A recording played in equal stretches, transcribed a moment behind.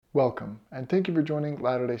Welcome, and thank you for joining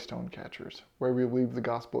Latter-day Stonecatchers, where we believe the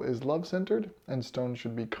gospel is love-centered and stones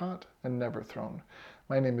should be caught and never thrown.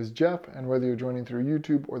 My name is Jeff, and whether you're joining through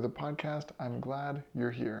YouTube or the podcast, I'm glad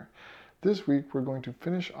you're here. This week, we're going to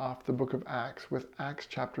finish off the book of Acts with Acts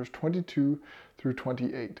chapters 22 through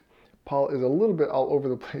 28. Paul is a little bit all over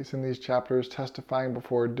the place in these chapters, testifying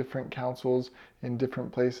before different councils in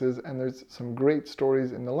different places, and there's some great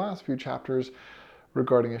stories in the last few chapters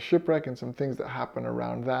regarding a shipwreck and some things that happen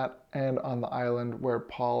around that and on the island where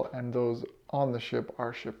Paul and those on the ship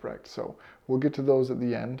are shipwrecked. So we'll get to those at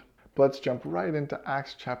the end. But let's jump right into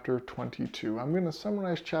Acts chapter 22. I'm going to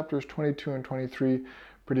summarize chapters 22 and 23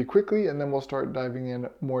 pretty quickly, and then we'll start diving in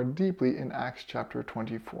more deeply in Acts chapter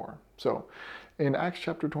 24. So in Acts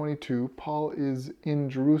chapter 22, Paul is in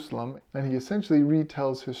Jerusalem, and he essentially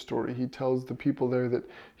retells his story. He tells the people there that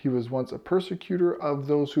he was once a persecutor of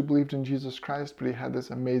those who believed in Jesus Christ, but he had this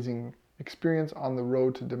amazing experience on the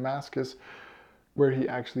road to Damascus where he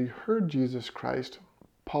actually heard Jesus Christ.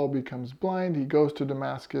 Paul becomes blind, he goes to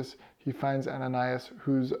Damascus, he finds Ananias,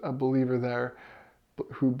 who's a believer there,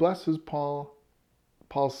 who blesses Paul.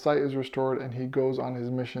 Paul's sight is restored, and he goes on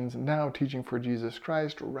his missions, now teaching for Jesus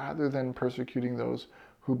Christ rather than persecuting those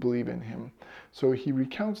who believe in him. So he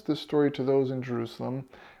recounts this story to those in Jerusalem,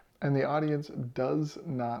 and the audience does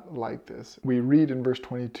not like this. We read in verse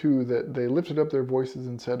 22 that they lifted up their voices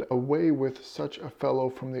and said, "Away with such a fellow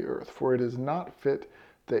from the earth, for it is not fit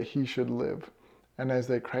that he should live." And as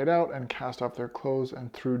they cried out and cast off their clothes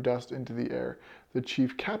and threw dust into the air, the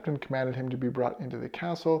chief captain commanded him to be brought into the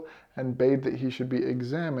castle and bade that he should be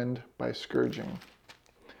examined by scourging,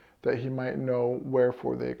 that he might know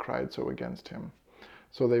wherefore they cried so against him.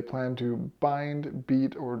 So they planned to bind,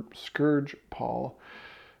 beat, or scourge Paul,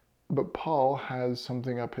 but Paul has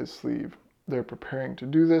something up his sleeve. They're preparing to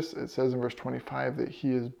do this. It says in verse 25 that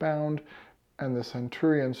he is bound, and the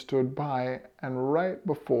centurion stood by, and right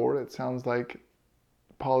before it sounds like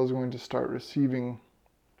Paul is going to start receiving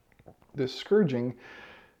this scourging,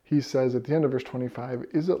 he says at the end of verse 25,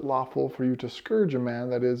 "Is it lawful for you to scourge a man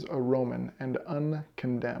that is a Roman and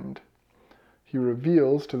uncondemned?" He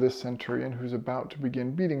reveals to this centurion who's about to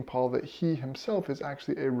begin beating Paul that he himself is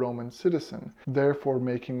actually a Roman citizen, therefore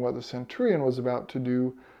making what the centurion was about to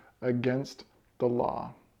do against the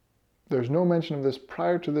law. There's no mention of this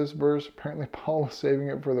prior to this verse. Apparently Paul was saving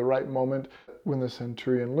it for the right moment. When the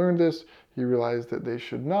centurion learned this, he realized that they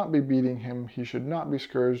should not be beating him, he should not be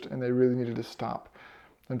scourged, and they really needed to stop.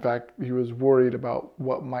 In fact, he was worried about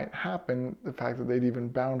what might happen, the fact that they'd even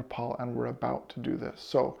bound Paul and were about to do this.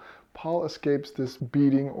 So Paul escapes this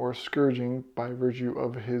beating or scourging by virtue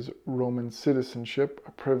of his Roman citizenship,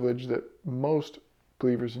 a privilege that most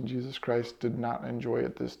believers in Jesus Christ did not enjoy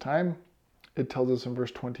at this time. It tells us in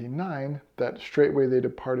verse 29 that straightway they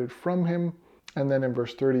departed from him. And then in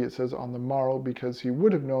verse 30 it says, "On the morrow, because he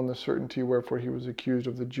would have known the certainty wherefore he was accused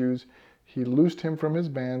of the Jews, he loosed him from his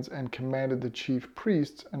bands and commanded the chief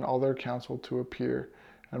priests and all their council to appear,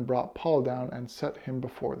 and brought Paul down and set him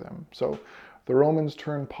before them." So the Romans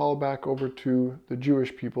turned Paul back over to the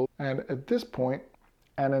Jewish people. And at this point,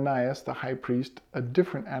 Ananias, the high priest, a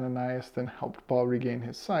different Ananias than helped Paul regain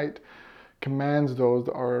his sight, commands those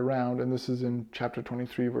that are around, and this is in chapter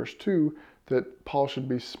 23, verse 2, that Paul should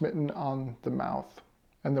be smitten on the mouth.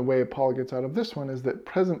 And the way Paul gets out of this one is that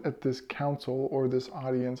present at this council or this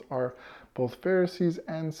audience are both Pharisees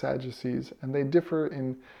and Sadducees, and they differ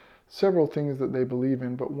in several things that they believe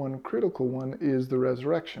in, but one critical one is the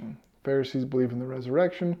resurrection. Pharisees believe in the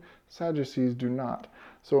resurrection, Sadducees do not.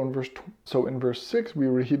 So in verse 6 we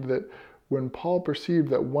read that when Paul perceived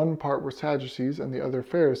that one part were Sadducees and the other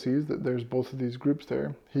Pharisees, that there's both of these groups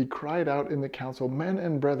there, he cried out in the council, "Men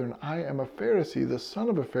and brethren, I am a Pharisee, the son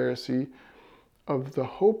of a Pharisee. Of the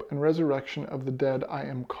hope and resurrection of the dead I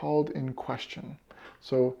am called in question."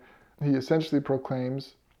 So he essentially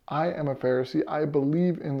proclaims, I am a Pharisee, I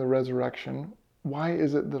believe in the resurrection. Why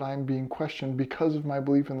is it that I'm being questioned because of my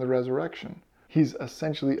belief in the resurrection? He's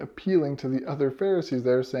essentially appealing to the other Pharisees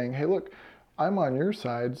there, saying, hey, look, I'm on your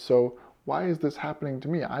side, so why is this happening to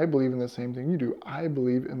me? I believe in the same thing you do. I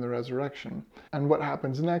believe in the resurrection. And what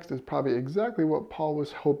happens next is probably exactly what Paul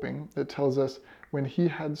was hoping. It tells us, when he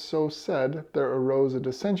had so said, there arose a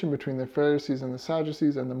dissension between the Pharisees and the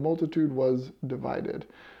Sadducees, and the multitude was divided.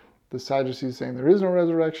 The Sadducees saying there is no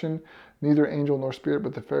resurrection, neither angel nor spirit,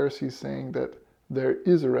 but the Pharisees saying that there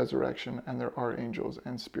is a resurrection and there are angels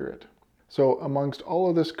and spirit. So amongst all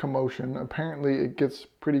of this commotion, apparently it gets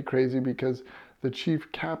pretty crazy because the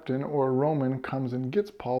chief captain or Roman comes and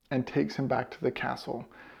gets Paul and takes him back to the castle.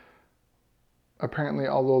 Apparently,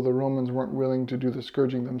 although the Romans weren't willing to do the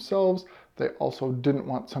scourging themselves, they also didn't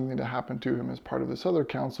want something to happen to him as part of this other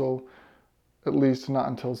council, at least not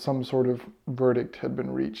until some sort of verdict had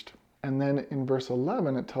been reached. And then in verse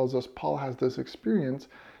 11, it tells us Paul has this experience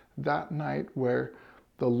that night where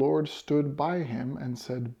the Lord stood by him and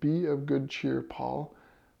said, "Be of good cheer, Paul,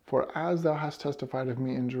 for as thou hast testified of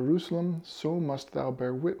me in Jerusalem, so must thou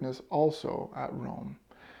bear witness also at Rome."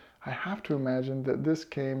 I have to imagine that this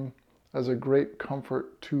came as a great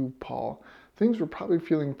comfort to Paul. Things were probably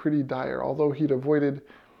feeling pretty dire, although he'd avoided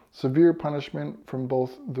severe punishment from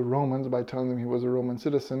both the Romans by telling them he was a Roman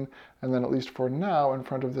citizen, and then at least for now, in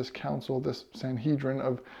front of this council, this Sanhedrin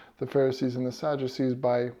of the Pharisees and the Sadducees,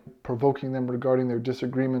 by provoking them regarding their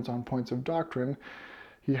disagreements on points of doctrine,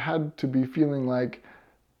 he had to be feeling like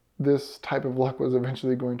this type of luck was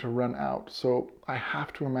eventually going to run out. So I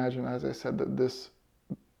have to imagine, as I said, that this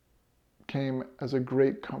came as a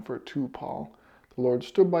great comfort to Paul. The Lord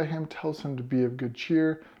stood by him, tells him to be of good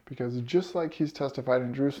cheer, because just like he's testified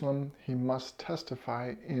in Jerusalem, he must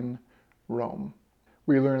testify in Rome.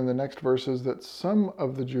 We learn in the next verses that some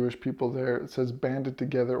of the Jewish people there, it says, banded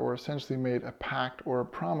together or essentially made a pact or a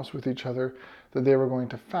promise with each other that they were going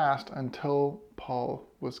to fast until Paul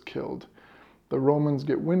was killed. The Romans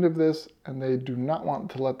get wind of this, and they do not want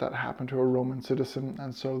to let that happen to a Roman citizen,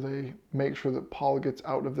 and so they make sure that Paul gets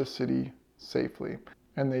out of the city safely.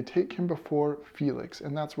 And they take him before Felix,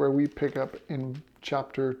 and that's where we pick up in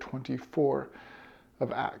chapter 24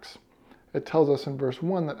 of Acts. It tells us in verse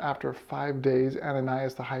 1 that after 5 days,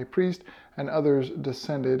 Ananias the high priest and others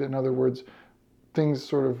descended. In other words, things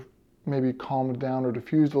sort of maybe calmed down or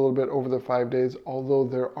diffused a little bit over the 5 days, although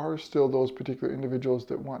there are still those particular individuals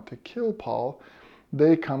that want to kill Paul.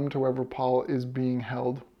 They come to wherever Paul is being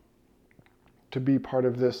held to be part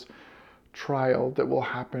of this trial that will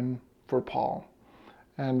happen for Paul.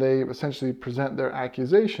 And they essentially present their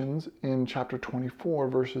accusations in chapter 24,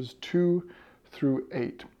 verses 2 through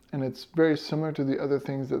 8. And it's very similar to the other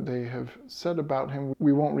things that they have said about him.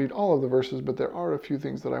 We won't read all of the verses, but there are a few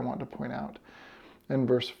things that I want to point out. In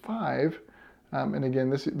verse 5, and again,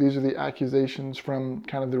 these are the accusations from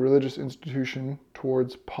kind of the religious institution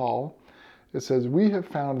towards Paul. It says, "We have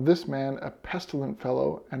found this man a pestilent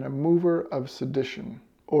fellow and a mover of sedition."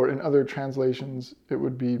 Or in other translations, it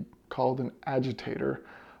would be called an agitator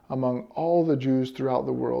among all the Jews throughout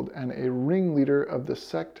the world, and a ringleader of the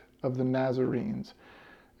sect of the Nazarenes.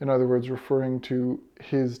 In other words, referring to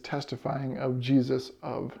his testifying of Jesus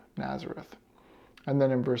of Nazareth. And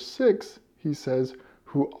then in verse 6, he says,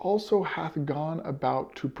 "Who also hath gone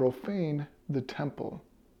about to profane the temple,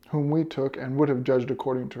 whom we took and would have judged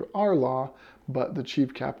according to our law, but the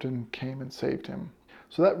chief captain came and saved him."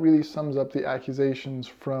 So that really sums up the accusations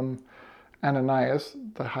from Ananias,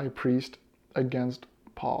 the high priest, against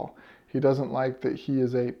Paul. He doesn't like that he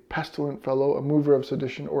is a pestilent fellow, a mover of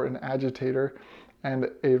sedition, or an agitator, and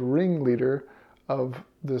a ringleader of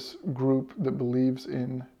this group that believes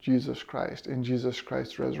in Jesus Christ, in Jesus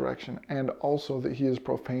Christ's resurrection, and also that he has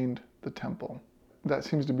profaned the temple. That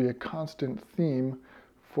seems to be a constant theme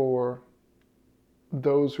for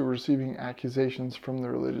those who are receiving accusations from the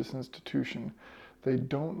religious institution. They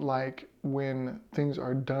don't like when things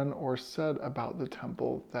are done or said about the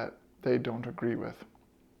temple that they don't agree with.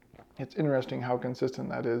 It's interesting how consistent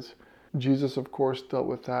that is. Jesus, of course, dealt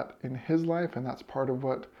with that in his life, and that's part of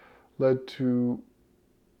what led to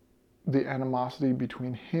the animosity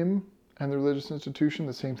between him and the religious institution.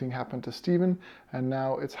 The same thing happened to Stephen, and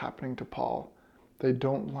now it's happening to Paul. They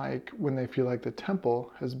don't like when they feel like the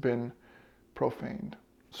temple has been profaned.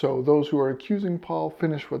 So those who are accusing Paul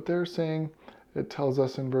finish what they're saying. It tells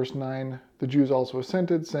us in verse 9, "The Jews also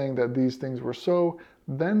assented, saying that these things were so.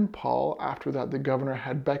 Then Paul, after that the governor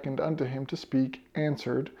had beckoned unto him to speak,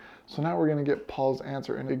 answered." So now we're going to get Paul's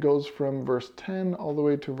answer, and it goes from verse 10 all the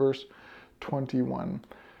way to verse 21.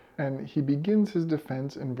 And he begins his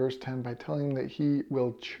defense in verse 10 by telling that he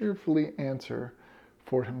will cheerfully answer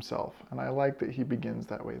for himself. And I like that he begins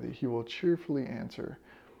that way, that he will cheerfully answer.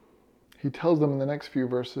 He tells them in the next few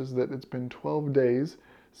verses that it's been 12 days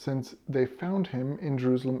since they found him in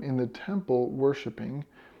Jerusalem in the temple worshiping.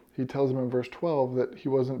 He tells them in verse 12 that he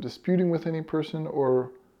wasn't disputing with any person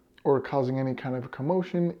or causing any kind of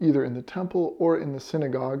commotion, either in the temple or in the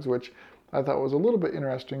synagogues, which I thought was a little bit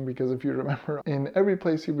interesting because if you remember, in every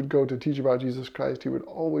place he would go to teach about Jesus Christ, he would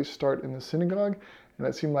always start in the synagogue, and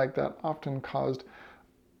it seemed like that often caused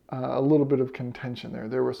a little bit of contention there.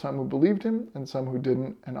 There were some who believed him and some who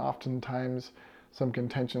didn't, and oftentimes some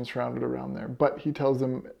contention surrounded around there. But he tells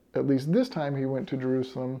them, at least this time he went to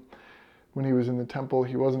Jerusalem, when he was in the temple,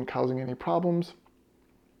 he wasn't causing any problems.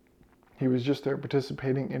 He was just there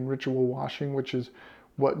participating in ritual washing, which is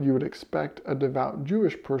what you would expect a devout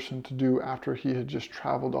Jewish person to do after he had just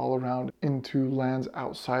traveled all around into lands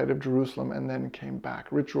outside of Jerusalem and then came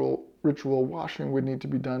back. Ritual washing would need to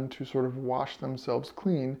be done to sort of wash themselves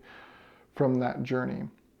clean from that journey.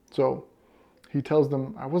 So he tells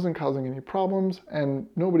them, I wasn't causing any problems, and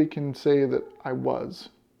nobody can say that I was.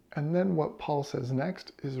 And then what Paul says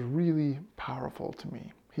next is really powerful to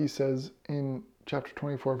me. He says in chapter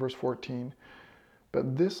 24, verse 14,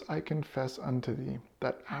 but this I confess unto thee,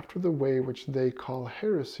 that after the way which they call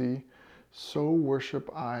heresy, so worship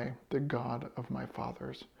I the God of my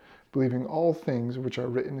fathers, believing all things which are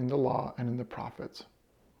written in the law and in the prophets.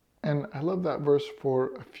 And I love that verse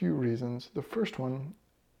for a few reasons. The first one,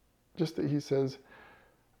 just that he says,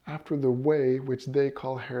 after the way which they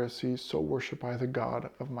call heresy, so worship I the God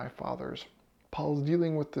of my fathers. Paul's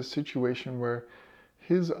dealing with this situation where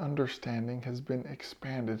his understanding has been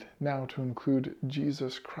expanded now to include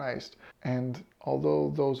Jesus Christ. And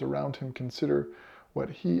although those around him consider what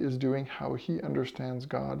he is doing, how he understands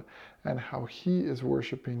God, and how he is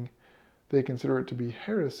worshiping, they consider it to be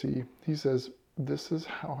heresy, he says, this is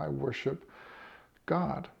how I worship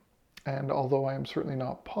God. And although I am certainly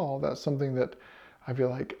not Paul, that's something that I feel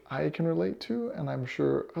like I can relate to, and I'm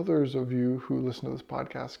sure others of you who listen to this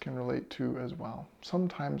podcast can relate to as well.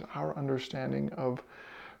 Sometimes our understanding of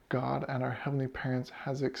God and our heavenly parents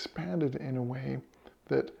has expanded in a way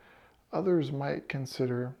that others might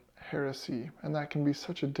consider heresy, and that can be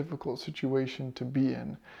such a difficult situation to be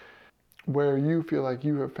in, where you feel like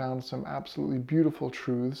you have found some absolutely beautiful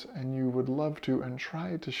truths and you would love to and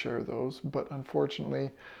try to share those, but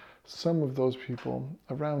unfortunately some of those people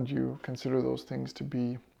around you consider those things to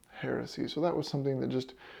be heresy. So that was something that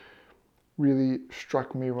just really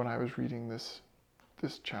struck me when I was reading this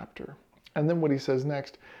chapter. And then what he says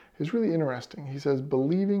next is really interesting. He says,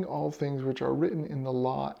 believing all things which are written in the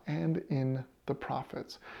law and in the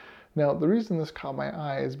prophets. Now, the reason this caught my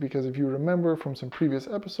eye is because if you remember from some previous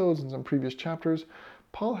episodes and some previous chapters,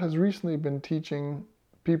 Paul has recently been teaching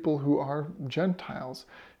people who are Gentiles.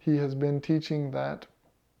 He has been teaching that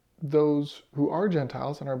those who are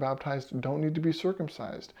Gentiles and are baptized don't need to be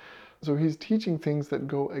circumcised. So he's teaching things that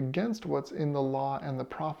go against what's in the law and the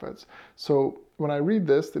prophets. So when I read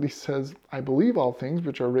this, that he says, I believe all things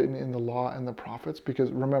which are written in the law and the prophets,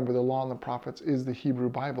 because remember, the law and the prophets is the Hebrew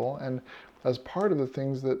Bible, and as part of the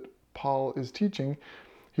things that Paul is teaching,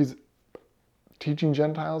 he's teaching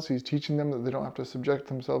Gentiles, he's teaching them that they don't have to subject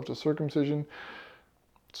themselves to circumcision.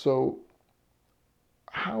 So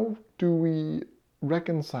how do we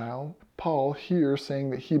reconcile Paul here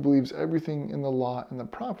saying that he believes everything in the law and the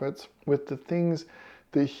prophets with the things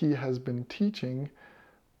that he has been teaching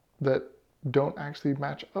that don't actually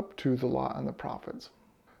match up to the law and the prophets,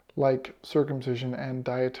 like circumcision and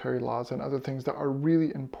dietary laws and other things that are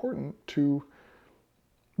really important to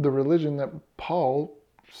the religion that Paul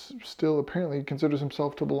still apparently considers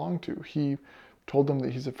himself to belong to. He told them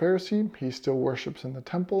that he's a Pharisee, he still worships in the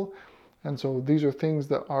temple, and so these are things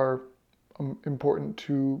that are important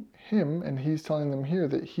to him, and he's telling them here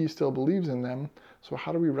that he still believes in them. So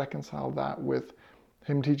how do we reconcile that with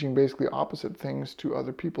him teaching basically opposite things to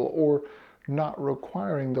other people, or not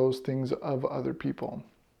requiring those things of other people?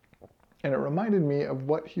 And it reminded me of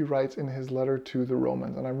what he writes in his letter to the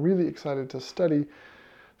Romans, and I'm really excited to study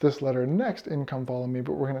this letter next in Come Follow Me,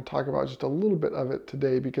 but we're going to talk about just a little bit of it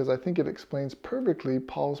today because I think it explains perfectly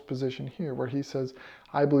Paul's position here, where he says,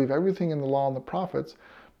 I believe everything in the law and the prophets.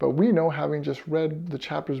 But we know, having just read the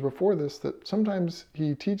chapters before this, that sometimes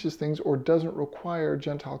he teaches things or doesn't require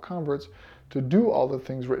Gentile converts to do all the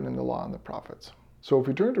things written in the law and the prophets. So if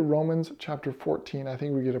we turn to Romans chapter 14, I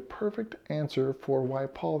think we get a perfect answer for why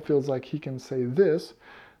Paul feels like he can say this,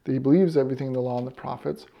 that he believes everything in the law and the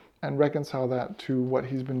prophets, and reconcile that to what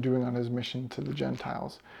he's been doing on his mission to the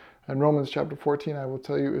Gentiles. And Romans chapter 14, I will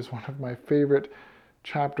tell you, is one of my favorite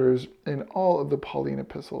chapters in all of the Pauline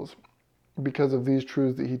epistles, because of these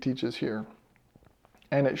truths that he teaches here.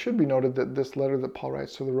 And it should be noted that this letter that Paul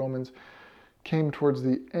writes to the Romans came towards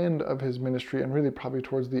the end of his ministry, and really probably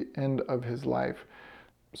towards the end of his life.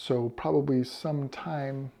 So probably some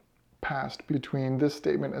time passed between this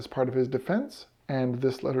statement as part of his defense and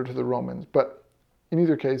this letter to the Romans. But in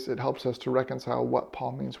either case, it helps us to reconcile what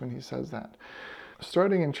Paul means when he says that.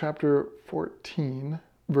 Starting in chapter 14,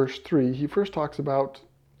 verse 3, he first talks about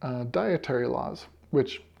dietary laws,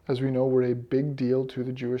 which, as we know, were a big deal to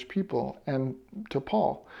the Jewish people and to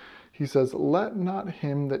Paul. He says, let not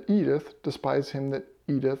him that eateth despise him that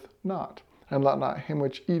eateth not, and let not him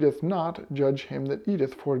which eateth not judge him that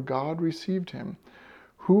eateth, for God received him.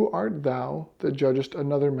 Who art thou that judgest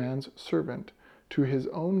another man's servant? to his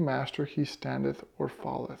own master he standeth or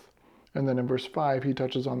falleth. And then in verse 5, he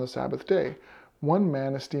touches on the Sabbath day. One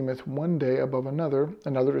man esteemeth one day above another,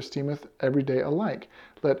 another esteemeth every day alike.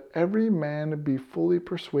 Let every man be fully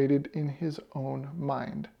persuaded in his own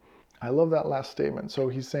mind. I love that last statement. So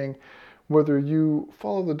he's saying, whether you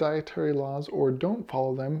follow the dietary laws or don't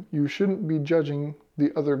follow them, you shouldn't be judging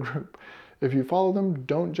the other group. If you follow them,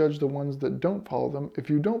 don't judge the ones that don't follow them. If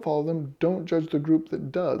you don't follow them, don't judge the group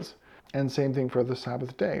that does. And same thing for the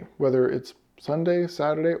Sabbath day. Whether it's Sunday,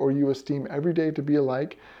 Saturday, or you esteem every day to be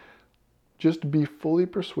alike, just be fully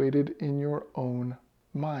persuaded in your own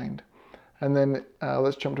mind. And then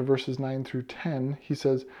let's jump to verses 9 through 10. He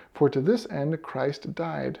says, for to this end Christ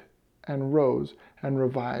died and rose and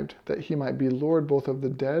revived, that he might be Lord both of the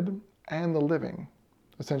dead and the living.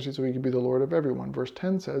 Essentially, so he could be the Lord of everyone. Verse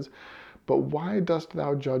 10 says, but why dost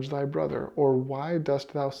thou judge thy brother? Or why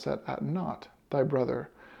dost thou set at naught thy brother?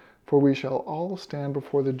 For we shall all stand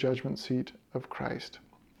before the judgment seat of Christ.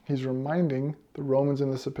 He's reminding the Romans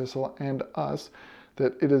in this epistle and us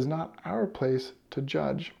that it is not our place to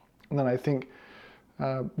judge. And then I think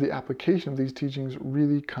the application of these teachings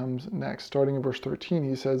really comes next. Starting in verse 13,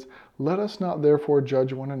 he says, let us not therefore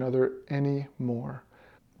judge one another any more,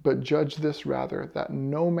 but judge this rather, that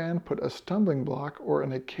no man put a stumbling block or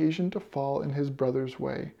an occasion to fall in his brother's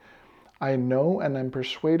way. I know and am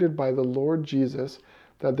persuaded by the Lord Jesus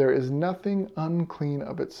that there is nothing unclean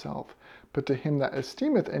of itself, but to him that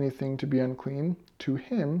esteemeth anything to be unclean, to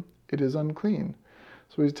him it is unclean.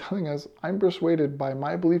 So he's telling us, I'm persuaded by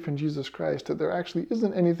my belief in Jesus Christ that there actually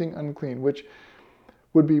isn't anything unclean, which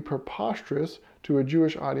would be preposterous to a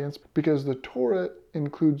Jewish audience because the Torah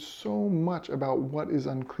includes so much about what is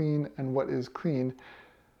unclean and what is clean.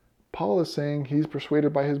 Paul is saying he's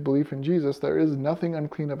persuaded by his belief in Jesus there is nothing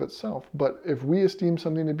unclean of itself, but if we esteem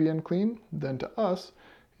something to be unclean, then to us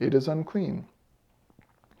it is unclean.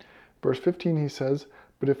 Verse 15 he says,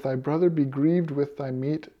 but if thy brother be grieved with thy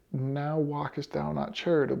meat, now walkest thou not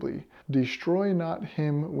charitably. Destroy not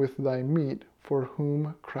him with thy meat, for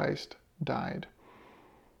whom Christ died.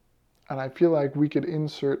 And I feel like we could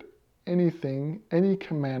insert anything, any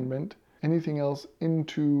commandment, anything else in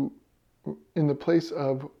the place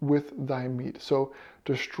of with thy meat. So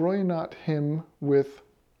destroy not him with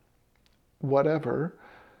whatever,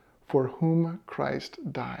 for whom Christ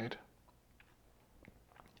died.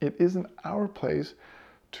 It isn't our place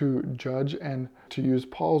to judge and, to use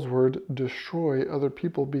Paul's word, destroy other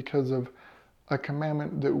people because of a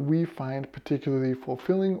commandment that we find particularly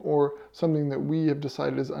fulfilling or something that we have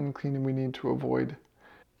decided is unclean and we need to avoid.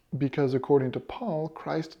 Because according to Paul,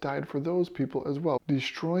 Christ died for those people as well.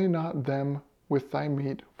 Destroy not them with thy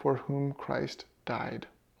meat, for whom Christ died.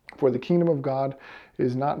 For the kingdom of God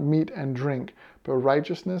is not meat and drink, but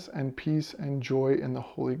righteousness and peace and joy in the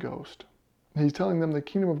Holy Ghost. He's telling them the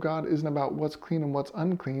kingdom of God isn't about what's clean and what's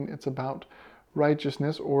unclean. It's about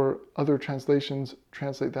righteousness, or other translations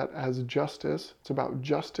translate that as justice. It's about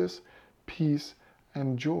justice, peace,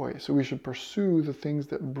 and joy. So we should pursue the things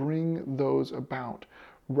that bring those about,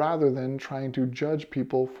 rather than trying to judge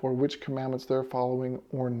people for which commandments they're following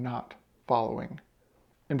or not following.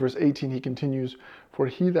 In verse 18 he continues, for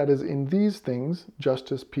he that is in these things,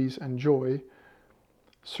 justice, peace, and joy,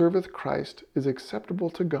 serveth Christ, is acceptable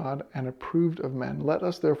to God and approved of men. Let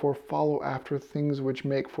us therefore follow after things which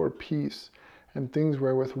make for peace, and things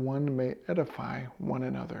wherewith one may edify one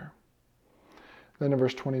another. Then in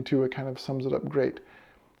verse 22 it kind of sums it up great.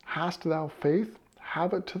 Hast thou faith?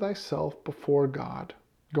 Have it to thyself before God.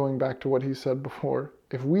 Going back to what he said before,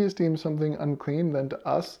 if we esteem something unclean, then to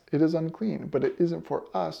us it is unclean, but it isn't for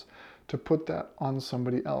us to put that on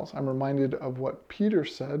somebody else. I'm reminded of what Peter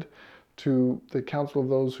said to the council of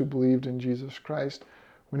those who believed in Jesus Christ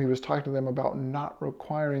when he was talking to them about not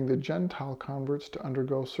requiring the Gentile converts to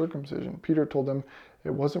undergo circumcision. Peter told them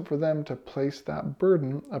it wasn't for them to place that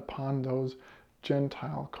burden upon those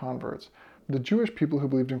Gentile converts. The Jewish people who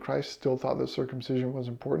believed in Christ still thought that circumcision was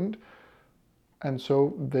important, and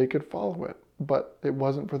so they could follow it, but it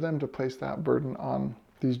wasn't for them to place that burden on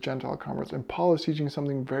these Gentile converts. And Paul is teaching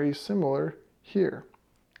something very similar here.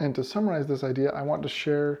 And to summarize this idea, I want to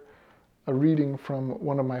share a reading from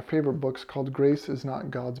one of my favorite books called Grace is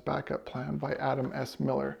Not God's Backup Plan by Adam S.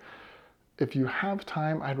 Miller. If you have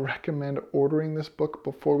time, I'd recommend ordering this book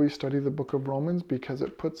before we study the book of Romans, because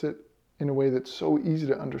it puts it in a way that's so easy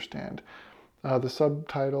to understand. The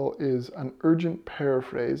subtitle is An Urgent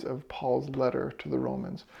Paraphrase of Paul's Letter to the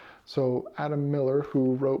Romans. So Adam Miller,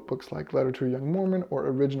 who wrote books like Letter to a Young Mormon or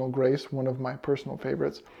Original Grace, one of my personal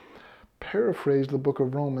favorites, paraphrased the book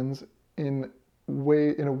of Romans in a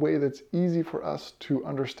way that's easy for us to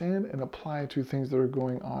understand and apply to things that are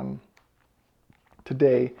going on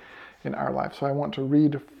today in our life. So I want to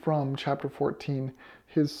read from chapter 14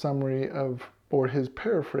 his summary of, or his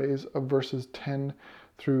paraphrase of verses 10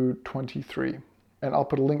 through 23. And I'll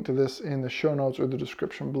put a link to this in the show notes or the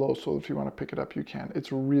description below, so if you want to pick it up, you can.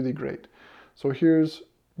 It's really great. So here's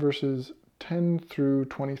verses 10 through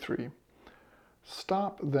 23.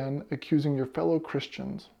 Stop then accusing your fellow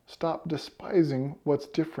Christians. Stop despising what's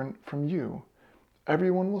different from you.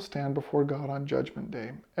 Everyone will stand before God on Judgment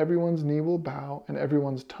Day. Everyone's knee will bow and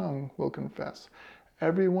everyone's tongue will confess.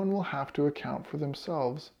 Everyone will have to account for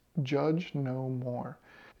themselves. Judge no more.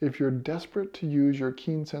 If you're desperate to use your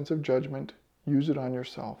keen sense of judgment, use it on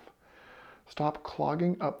yourself. Stop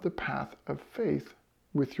clogging up the path of faith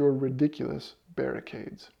with your ridiculous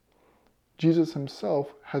barricades. Jesus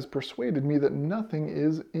himself has persuaded me that nothing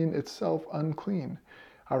is in itself unclean.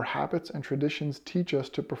 Our habits and traditions teach us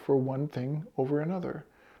to prefer one thing over another.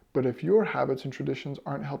 But if your habits and traditions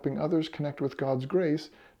aren't helping others connect with God's grace,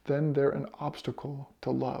 then they're an obstacle to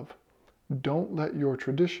love. Don't let your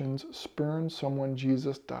traditions spurn someone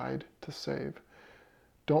Jesus died to save.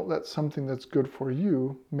 Don't let something that's good for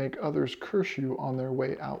you make others curse you on their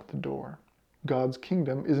way out the door. God's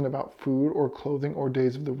kingdom isn't about food or clothing or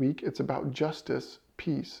days of the week. It's about justice,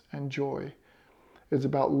 peace, and joy. It's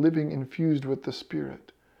about living infused with the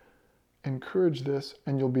Spirit. Encourage this,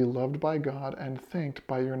 and you'll be loved by God and thanked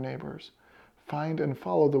by your neighbors. Find and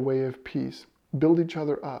follow the way of peace. Build each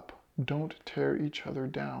other up. Don't tear each other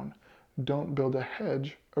down. Don't build a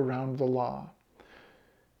hedge around the law.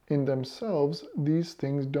 In themselves, these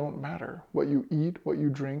things don't matter. What you eat, what you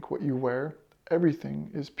drink, what you wear,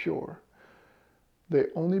 everything is pure. They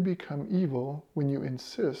only become evil when you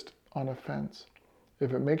insist on offense.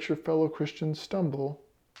 If it makes your fellow Christians stumble,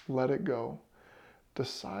 let it go.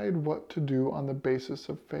 Decide what to do on the basis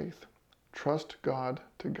of faith. Trust God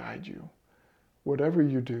to guide you. Whatever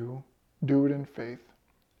you do, do it in faith.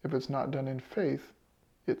 If it's not done in faith,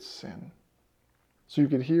 it's sin. So you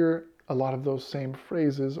could hear a lot of those same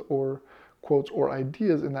phrases or quotes or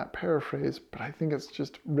ideas in that paraphrase, but I think it's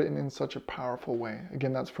just written in such a powerful way.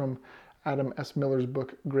 Again, that's from Adam S. Miller's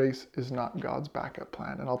book, Grace is Not God's Backup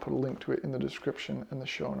Plan, and I'll put a link to it in the description and the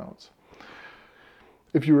show notes.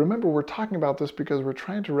 If you remember, we're talking about this because we're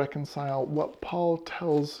trying to reconcile what Paul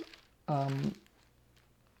tells,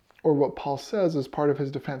 or what Paul says as part of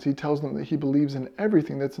his defense. He tells them that he believes in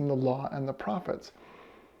everything that's in the law and the prophets.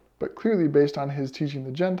 But clearly, based on his teaching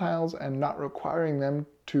the Gentiles and not requiring them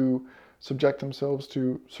to subject themselves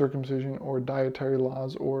to circumcision or dietary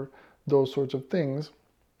laws or those sorts of things,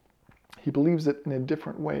 he believes it in a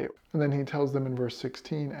different way. And then he tells them in verse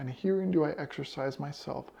 16, "And herein do I exercise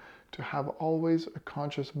myself, to have always a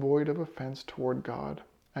conscious void of offense toward God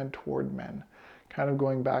and toward men." Kind of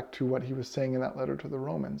going back to what he was saying in that letter to the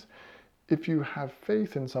Romans. If you have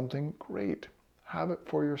faith in something, great. Have it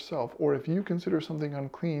for yourself. Or if you consider something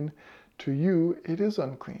unclean, to you it is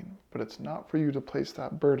unclean. But it's not for you to place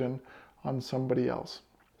that burden on somebody else.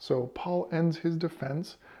 So Paul ends his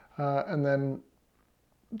defense, and then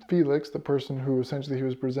Felix, the person who essentially he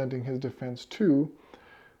was presenting his defense to,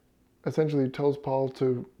 essentially tells Paul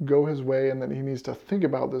to go his way and that he needs to think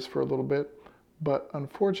about this for a little bit. But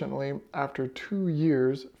unfortunately, after 2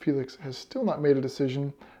 years, Felix has still not made a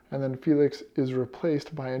decision, and then Felix is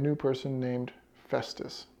replaced by a new person named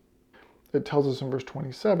Festus. It tells us in verse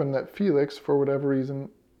 27 that Felix, for whatever reason,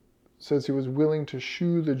 says he was willing to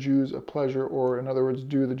shew the Jews a pleasure, or in other words,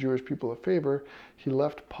 do the Jewish people a favor. He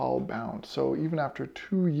left Paul bound. So even after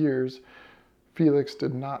 2 years, Felix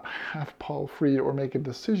did not have Paul freed or make a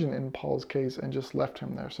decision in Paul's case and just left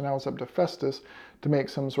him there. So now it's up to Festus to make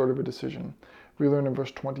some sort of a decision. We learn in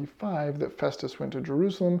verse 25 that Festus went to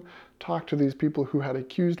Jerusalem, talked to these people who had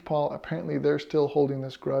accused Paul. Apparently they're still holding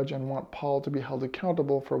this grudge and want Paul to be held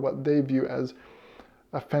accountable for what they view as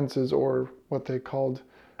offenses, or what they called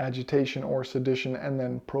agitation or sedition, and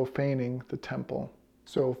then profaning the temple.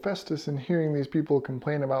 So Festus, in hearing these people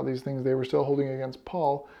complain about these things they were still holding against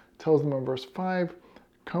Paul, tells them in verse 5,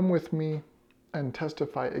 "Come with me and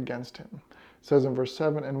testify against him." It says in verse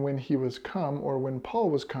 7, "And when he was come," or when Paul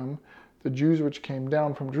was come, "the Jews which came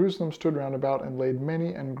down from Jerusalem stood round about and laid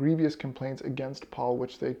many and grievous complaints against Paul,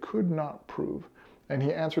 which they could not prove. And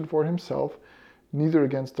he answered for himself, Neither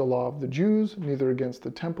against the law of the Jews, neither against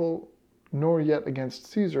the temple, nor yet against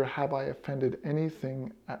Caesar have I offended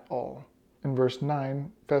anything at all." In verse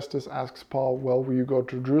 9, Festus asks Paul, "Well, will you go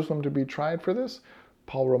to Jerusalem to be tried for this?"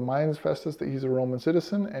 Paul reminds Festus that he's a Roman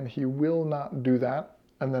citizen and he will not do that.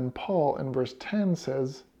 And then Paul in verse 10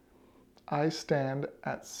 says, "I stand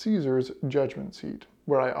at Caesar's judgment seat,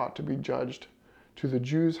 where I ought to be judged. To the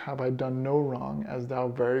Jews have I done no wrong, as thou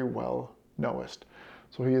very well knowest."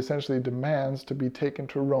 So he essentially demands to be taken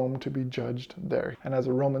to Rome to be judged there. And as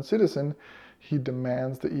a Roman citizen, he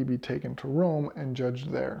demands that he be taken to Rome and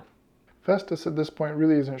judged there. Festus at this point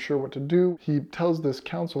really isn't sure what to do. He tells this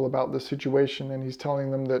council about the situation, and he's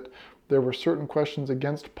telling them that there were certain questions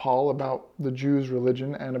against Paul about the Jews'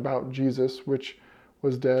 religion and about Jesus, which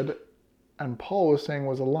was dead, and Paul was saying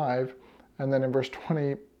was alive. And then in verse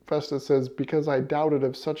 20, Festus says, because I doubted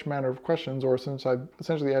of such manner of questions, or since I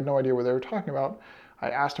essentially had no idea what they were talking about, I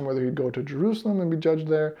asked him whether he'd go to Jerusalem and be judged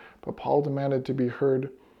there, but Paul demanded to be heard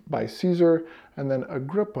by Caesar. And then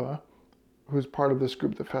Agrippa, who's part of this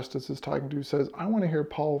group that Festus is talking to, says, I want to hear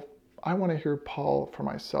Paul for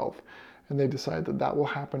myself. And they decide that that will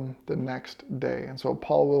happen the next day. And so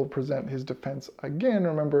Paul will present his defense again.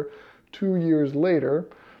 Remember, 2 years later,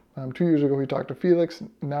 2 years ago he talked to Felix.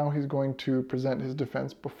 Now he's going to present his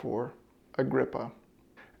defense before Agrippa.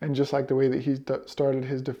 And just like the way that he started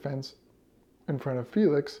his defense in front of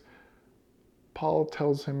Felix, Paul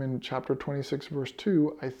tells him in chapter 26, verse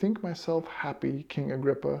 2, I think myself happy, King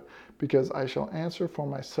Agrippa, because I shall answer for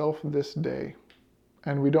myself this day.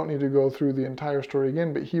 And we don't need to go through the entire story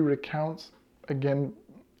again, but he recounts again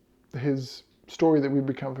his story that we've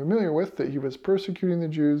become familiar with, that he was persecuting the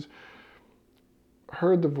Jews,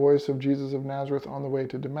 heard the voice of Jesus of Nazareth on the way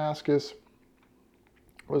to Damascus,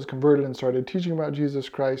 was converted and started teaching about Jesus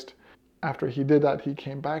Christ. After he did that, he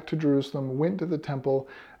came back to Jerusalem, went to the temple,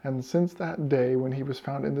 and since that day when he was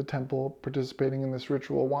found in the temple participating in this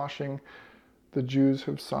ritual washing, the Jews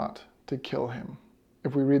have sought to kill him.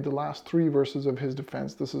 If we read the last 3 verses of his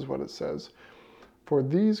defense, this is what it says. For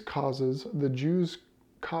these causes the Jews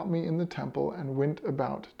caught me in the temple and went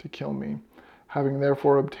about to kill me. Having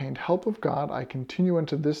therefore obtained help of God, I continue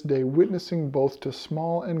unto this day, witnessing both to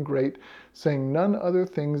small and great, saying none other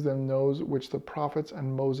things than those which the prophets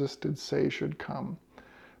and Moses did say should come,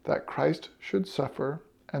 that Christ should suffer,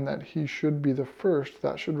 and that he should be the first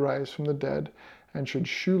that should rise from the dead, and should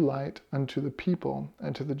shew light unto the people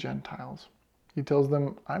and to the Gentiles. He tells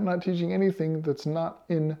them, I'm not teaching anything that's not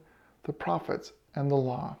in the prophets and the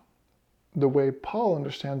law. The way Paul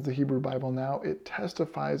understands the Hebrew Bible now, it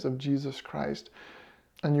testifies of Jesus Christ.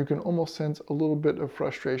 And you can almost sense a little bit of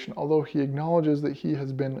frustration. Although he acknowledges that he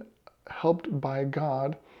has been helped by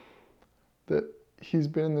God, that he's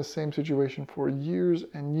been in the same situation for years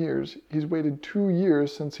and years. He's waited 2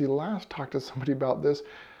 years since he last talked to somebody about this.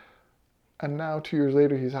 And now 2 years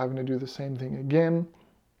later, he's having to do the same thing again.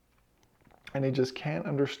 And he just can't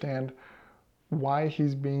understand why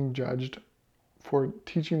he's being judged for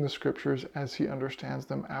teaching the scriptures as he understands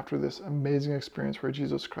them after this amazing experience where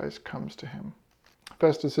Jesus Christ comes to him.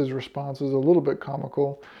 Festus's response is a little bit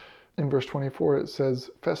comical. In verse 24 it says,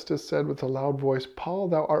 Festus said with a loud voice, Paul,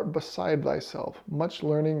 thou art beside thyself. Much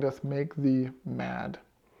learning doth make thee mad.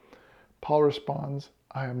 Paul responds,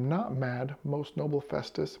 I am not mad, most noble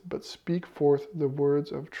Festus, but speak forth the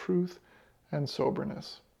words of truth and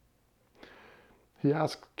soberness. He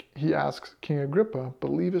asks King Agrippa,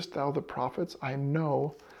 believest thou the prophets? I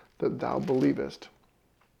know that thou believest.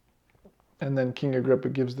 And then King Agrippa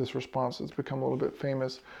gives this response that's become a little bit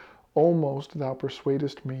famous. Almost thou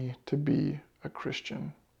persuadest me to be a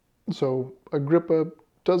Christian. So Agrippa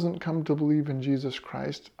doesn't come to believe in Jesus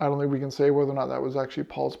Christ. I don't think we can say whether or not that was actually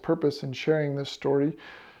Paul's purpose in sharing this story.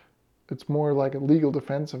 It's more like a legal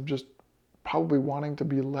defense of just probably wanting to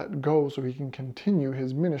be let go so he can continue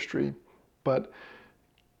his ministry. But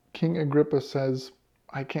King Agrippa says,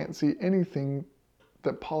 I can't see anything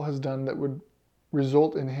that Paul has done that would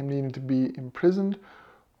result in him needing to be imprisoned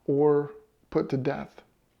or put to death.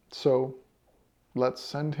 So let's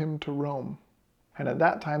send him to Rome. And at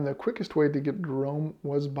that time, the quickest way to get to Rome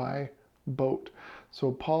was by boat.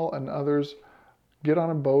 So Paul and others get on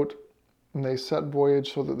a boat and they set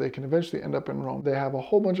voyage so that they can eventually end up in Rome. They have a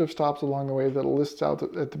whole bunch of stops along the way that lists out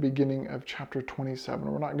at the beginning of chapter 27.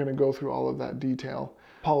 We're not going to go through all of that detail.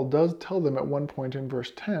 Paul does tell them at one point in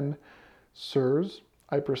verse 10, Sirs,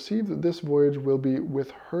 I perceive that this voyage will be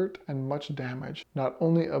with hurt and much damage, not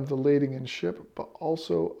only of the lading and ship, but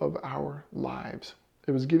also of our lives.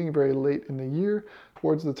 It was getting very late in the year,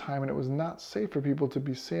 towards the time, and it was not safe for people to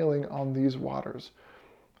be sailing on these waters.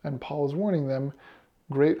 And Paul is warning them,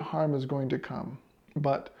 great harm is going to come.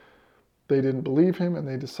 But they didn't believe him, and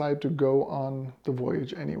they decide to go on the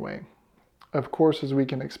voyage anyway. Of course, as we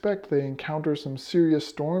can expect, they encounter some serious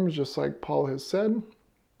storms, just like Paul has said,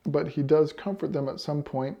 but he does comfort them at some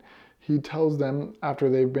point. He tells them, after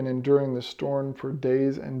they've been enduring the storm for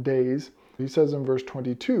days and days, he says in verse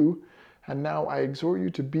 22, and now I exhort you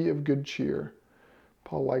to be of good cheer.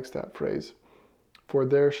 Paul likes that phrase. For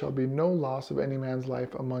there shall be no loss of any man's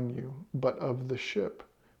life among you, but of the ship.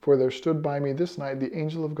 For there stood by me this night the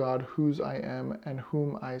angel of God, whose I am and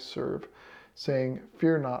whom I serve, saying,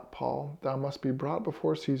 Fear not, Paul, thou must be brought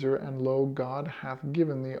before Caesar, and lo, God hath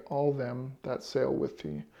given thee all them that sail with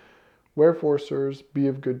thee. Wherefore, sirs, be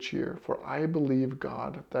of good cheer, for I believe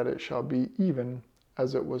God that it shall be even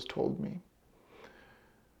as it was told me.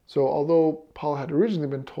 So although Paul had originally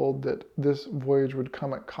been told that this voyage would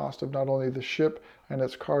come at cost of not only the ship and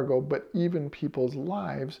its cargo, but even people's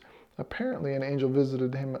lives, apparently an angel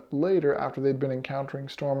visited him later after they'd been encountering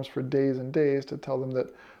storms for days and days to tell them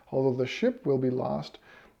that although the ship will be lost,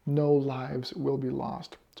 no lives will be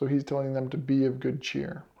lost. So he's telling them to be of good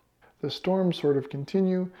cheer. The storms sort of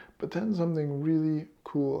continue, but then something really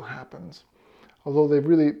cool happens. Although they've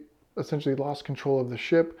really essentially lost control of the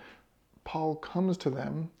ship, Paul comes to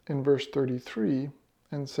them in verse 33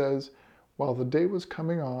 and says, While the day was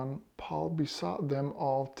coming on, Paul besought them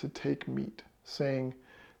all to take meat, saying,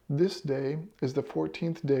 This day is the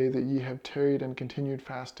 14th day that ye have tarried and continued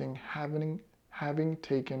fasting, having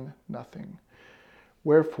taken nothing.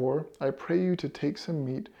 Wherefore I pray you to take some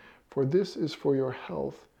meat, for this is for your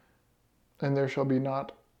health, and there shall be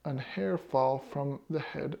not an hair fall from the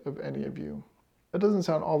head of any of you. That doesn't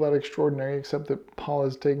sound all that extraordinary, except that Paul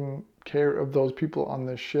is taking care of those people on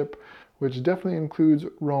this ship, which definitely includes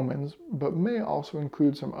Romans, but may also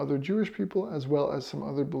include some other Jewish people as well as some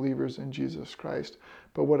other believers in Jesus Christ.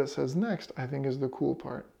 But what it says next, I think, is the cool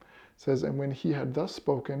part. It says, And when he had thus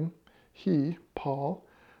spoken, he, Paul,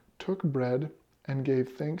 took bread and gave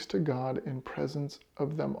thanks to God in presence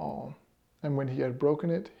of them all. And when he had broken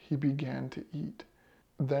it, he began to eat.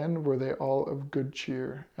 Then were they all of good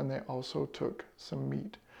cheer, and they also took some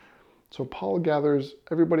meat. So Paul gathers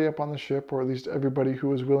everybody up on the ship, or at least everybody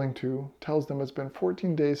who is willing to, tells them it's been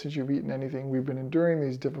 14 days since you've eaten anything. We've been enduring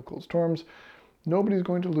these difficult storms. Nobody's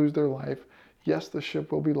going to lose their life. Yes, the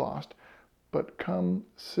ship will be lost, but come,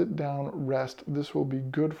 sit down, rest. This will be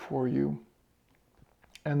good for you.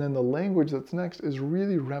 And then the language that's next is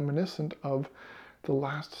really reminiscent of the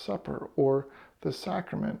Last Supper or the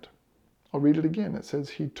sacrament. I'll read it again. It says,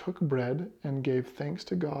 He took bread and gave thanks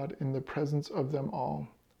to God in the presence of them all.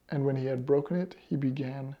 And when he had broken it, he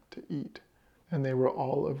began to eat. And they were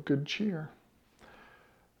all of good cheer.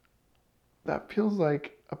 That feels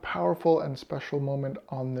like a powerful and special moment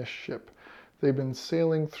on this ship. They've been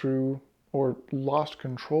sailing through, or lost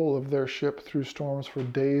control of their ship through storms for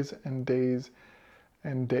days and days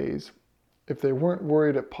and days. If they weren't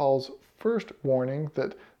worried at Paul's first warning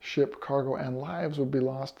that ship, cargo, and lives would be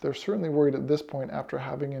lost, they're certainly worried at this point after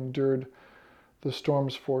having endured the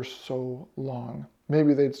storms for so long.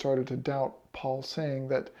 Maybe they'd started to doubt Paul saying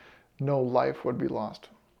that no life would be lost,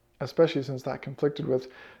 especially since that conflicted with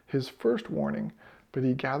his first warning. But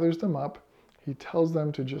he gathers them up, he tells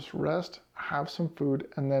them to just rest, have some food,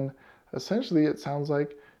 and then essentially it sounds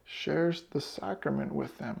like shares the sacrament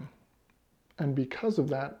with them. And because of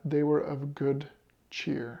that, they were of good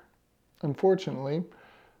cheer. Unfortunately,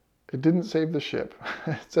 it didn't save the ship.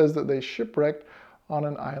 It says that they shipwrecked on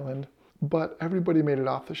an island, but everybody made it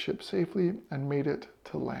off the ship safely and made it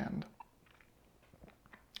to land.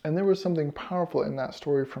 And there was something powerful in that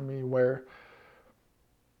story for me where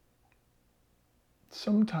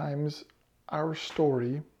sometimes our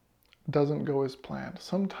story doesn't go as planned.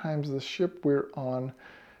 Sometimes the ship we're on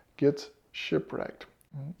gets shipwrecked.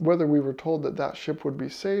 Whether we were told that that ship would be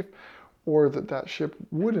safe or that that ship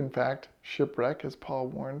would in fact shipwreck, as Paul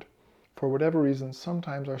warned, for whatever reason,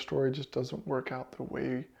 sometimes our story just doesn't work out the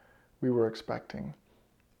way we were expecting.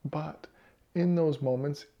 But in those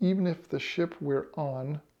moments, even if the ship we're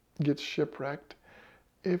on gets shipwrecked,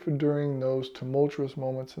 if during those tumultuous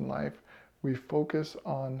moments in life we focus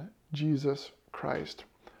on Jesus Christ,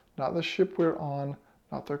 not the ship we're on,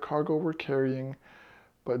 not the cargo we're carrying,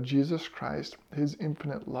 but Jesus Christ, his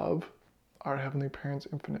infinite love, our Heavenly Parent's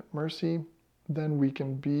infinite mercy, then we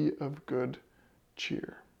can be of good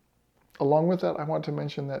cheer. Along with that, I want to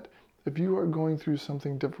mention that if you are going through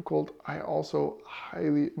something difficult, I also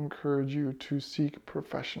highly encourage you to seek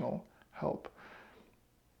professional help.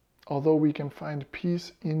 Although we can find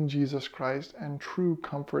peace in Jesus Christ and true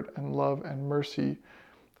comfort and love and mercy,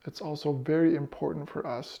 it's also very important for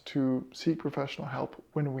us to seek professional help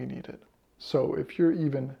when we need it. So if you're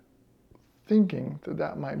even thinking that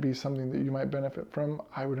that might be something that you might benefit from,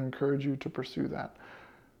 I would encourage you to pursue that.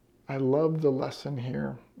 I love the lesson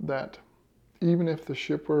here that even if the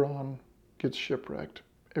ship we're on gets shipwrecked,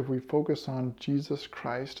 if we focus on Jesus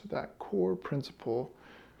Christ, that core principle,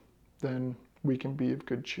 then we can be of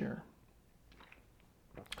good cheer.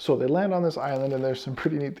 So they land on this island, and there's some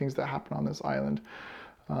pretty neat things that happen on this island.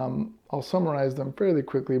 I'll summarize them fairly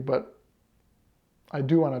quickly, but I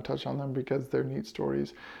do want to touch on them because they're neat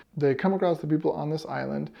stories. They come across the people on this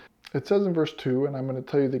island. It says in verse 2, and I'm going to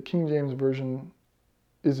tell you the King James Version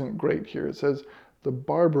isn't great here. It says, "The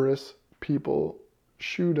barbarous people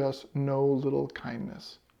shewed us no little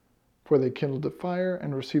kindness, for they kindled a fire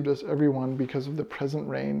and received us every one because of the present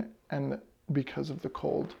rain and because of the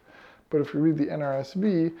cold." But if you read the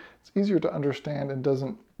NRSV, it's easier to understand and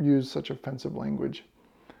doesn't use such offensive language.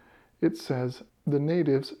 It says, "The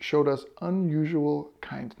natives showed us unusual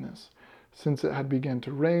kindness. Since it had begun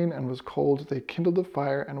to rain and was cold, they kindled a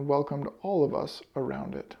fire and welcomed all of us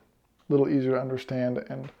around it." A little easier to understand,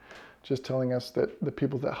 and just telling us that the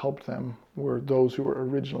people that helped them were those who were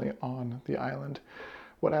originally on the island.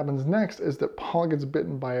 What happens next is that Paul gets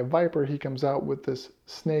bitten by a viper. He comes out with this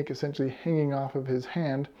snake essentially hanging off of his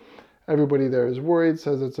hand. Everybody there is worried,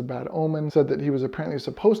 says it's a bad omen, said that he was apparently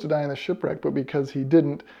supposed to die in the shipwreck, but because he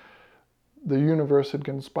didn't, the universe had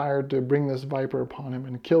conspired to bring this viper upon him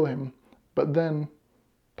and kill him. But then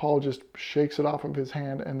Paul just shakes it off of his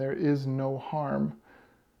hand and there is no harm.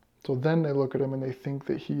 So then they look at him and they think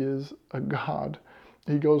that he is a god.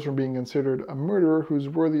 He goes from being considered a murderer who's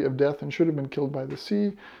worthy of death and should have been killed by the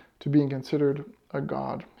sea to being considered a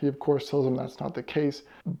god. He, of course, tells them that's not the case,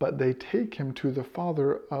 but they take him to the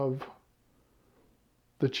father of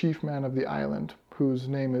the chief man of the island, whose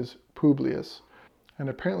name is Publius. And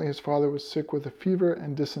apparently his father was sick with a fever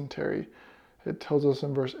and dysentery. It tells us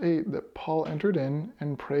in verse 8 that Paul entered in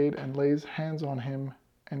and prayed and laid hands on him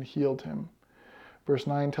and healed him. Verse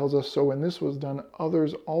 9 tells us, "So when this was done,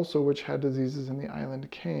 others also which had diseases in the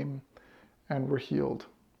island came and were healed."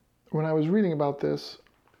 When I was reading about this,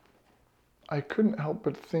 I couldn't help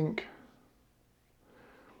but think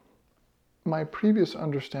my previous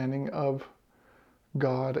understanding of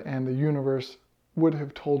God and the universe would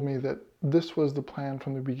have told me that this was the plan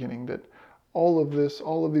from the beginning, that all of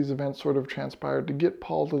these events sort of transpired to get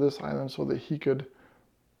Paul to this island so that he could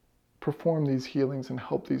perform these healings and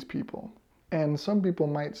help these people. And some people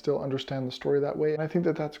might still understand the story that way, and I think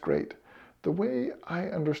that that's great. The way I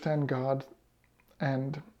understand God,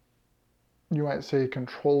 and you might say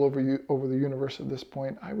control over the universe at this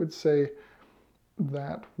point, I would say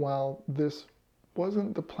that while this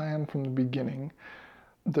wasn't the plan from the beginning,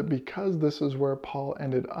 that because this is where Paul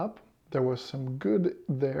ended up, there was some good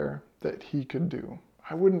there that he could do.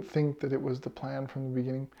 I wouldn't think that it was the plan from the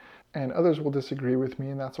beginning, and others will disagree with me,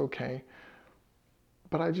 and that's okay.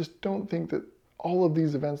 But I just don't think that all of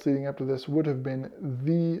these events leading up to this would have been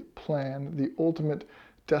the plan, the ultimate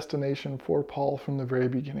destination for Paul from the very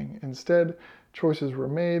beginning. Instead, choices were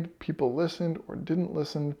made, people listened or didn't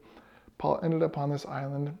listen. Paul ended up on this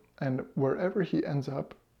island, and wherever he ends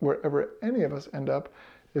up, wherever any of us end up,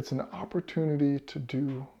 it's an opportunity to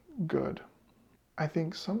do good. I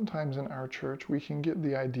think sometimes in our church we can get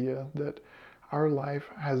the idea that our life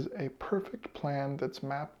has a perfect plan that's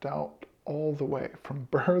mapped out all the way from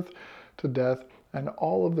birth to death and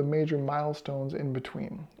all of the major milestones in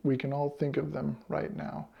between. We can all think of them right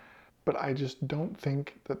now. But I just don't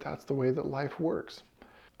think that that's the way that life works.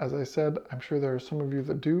 As I said, I'm sure there are some of you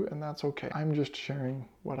that do, and that's okay. I'm just sharing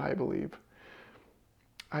what I believe.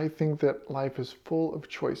 I think that life is full of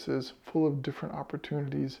choices, full of different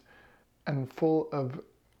opportunities, and full of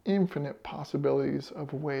infinite possibilities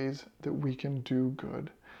of ways that we can do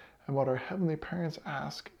good. And what our Heavenly Parents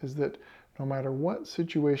ask is that no matter what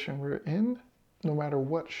situation we're in, no matter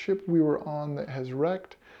what ship we were on that has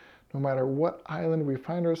wrecked, no matter what island we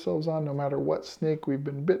find ourselves on, no matter what snake we've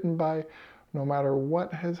been bitten by, no matter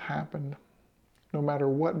what has happened, no matter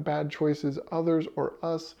what bad choices others or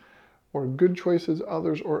us, or good choices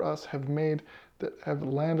others or us have made that have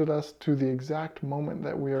landed us to the exact moment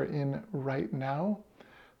that we are in right now,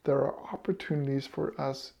 there are opportunities for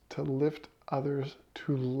us to lift others,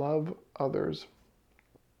 to love others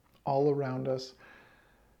all around us,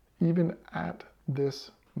 even at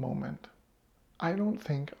this moment. I don't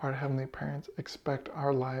think our Heavenly Parents expect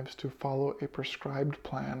our lives to follow a prescribed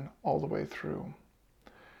plan all the way through.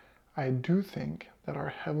 I do think that our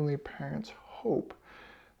Heavenly Parents hope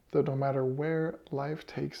that no matter where life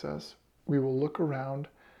takes us, we will look around,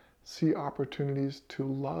 see opportunities to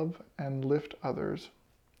love and lift others,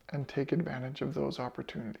 and take advantage of those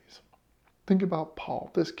opportunities. Think about Paul.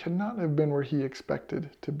 This cannot have been where he expected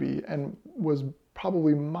to be and was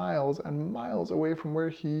probably miles and miles away from where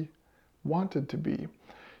he wanted to be.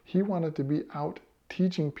 He wanted to be out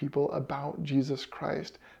teaching people about Jesus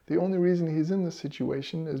Christ. The only reason he's in this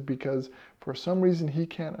situation is because for some reason he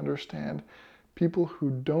can't understand. People who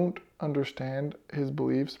don't understand his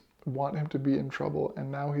beliefs want him to be in trouble,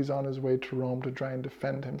 and now he's on his way to Rome to try and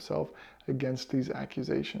defend himself against these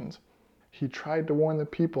accusations. He tried to warn the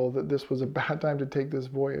people that this was a bad time to take this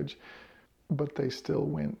voyage, but they still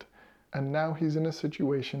went. And now he's in a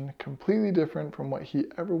situation completely different from what he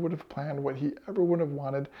ever would have planned, what he ever would have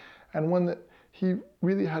wanted, and one that he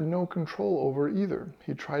really had no control over either.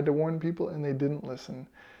 He tried to warn people and they didn't listen.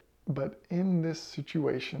 But in this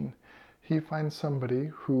situation, he finds somebody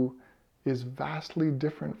who is vastly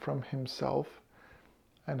different from himself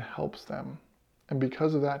and helps them. And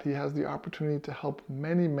because of that, he has the opportunity to help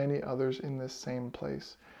many, many others in this same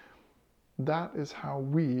place. That is how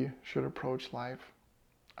we should approach life.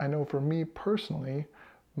 I know for me personally,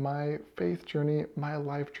 my faith journey, my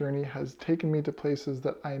life journey has taken me to places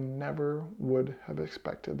that I never would have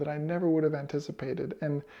expected, that I never would have anticipated,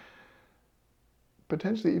 and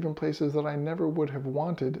potentially even places that I never would have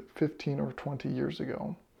wanted 15 or 20 years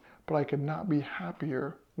ago. But I could not be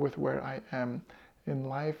happier with where I am in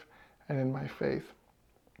life and in my faith.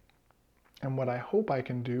 And what I hope I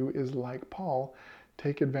can do is, like Paul,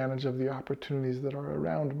 take advantage of the opportunities that are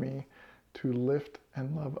around me to lift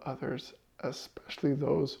and love others, especially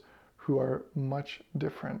those who are much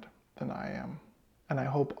different than I am. And I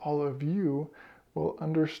hope all of you will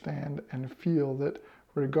understand and feel that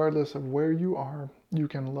regardless of where you are, you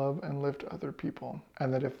can love and lift other people.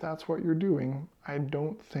 And that if that's what you're doing, I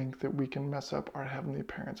don't think that we can mess up our Heavenly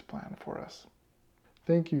Parents' plan for us.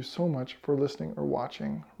 Thank you so much for listening or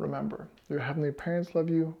watching. Remember, your Heavenly Parents love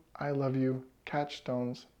you, I love you. Catch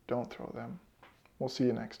stones, don't throw them. We'll see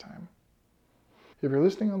you next time. If you're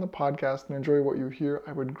listening on the podcast and enjoy what you hear,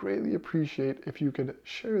 I would greatly appreciate if you could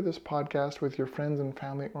share this podcast with your friends and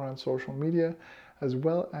family or on social media, as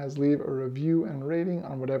well as leave a review and rating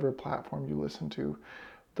on whatever platform you listen to.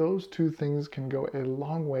 Those two things can go a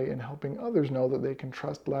long way in helping others know that they can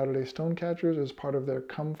trust Latter-day Stonecatchers as part of their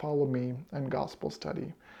Come Follow Me and gospel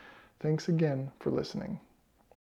study. Thanks again for listening.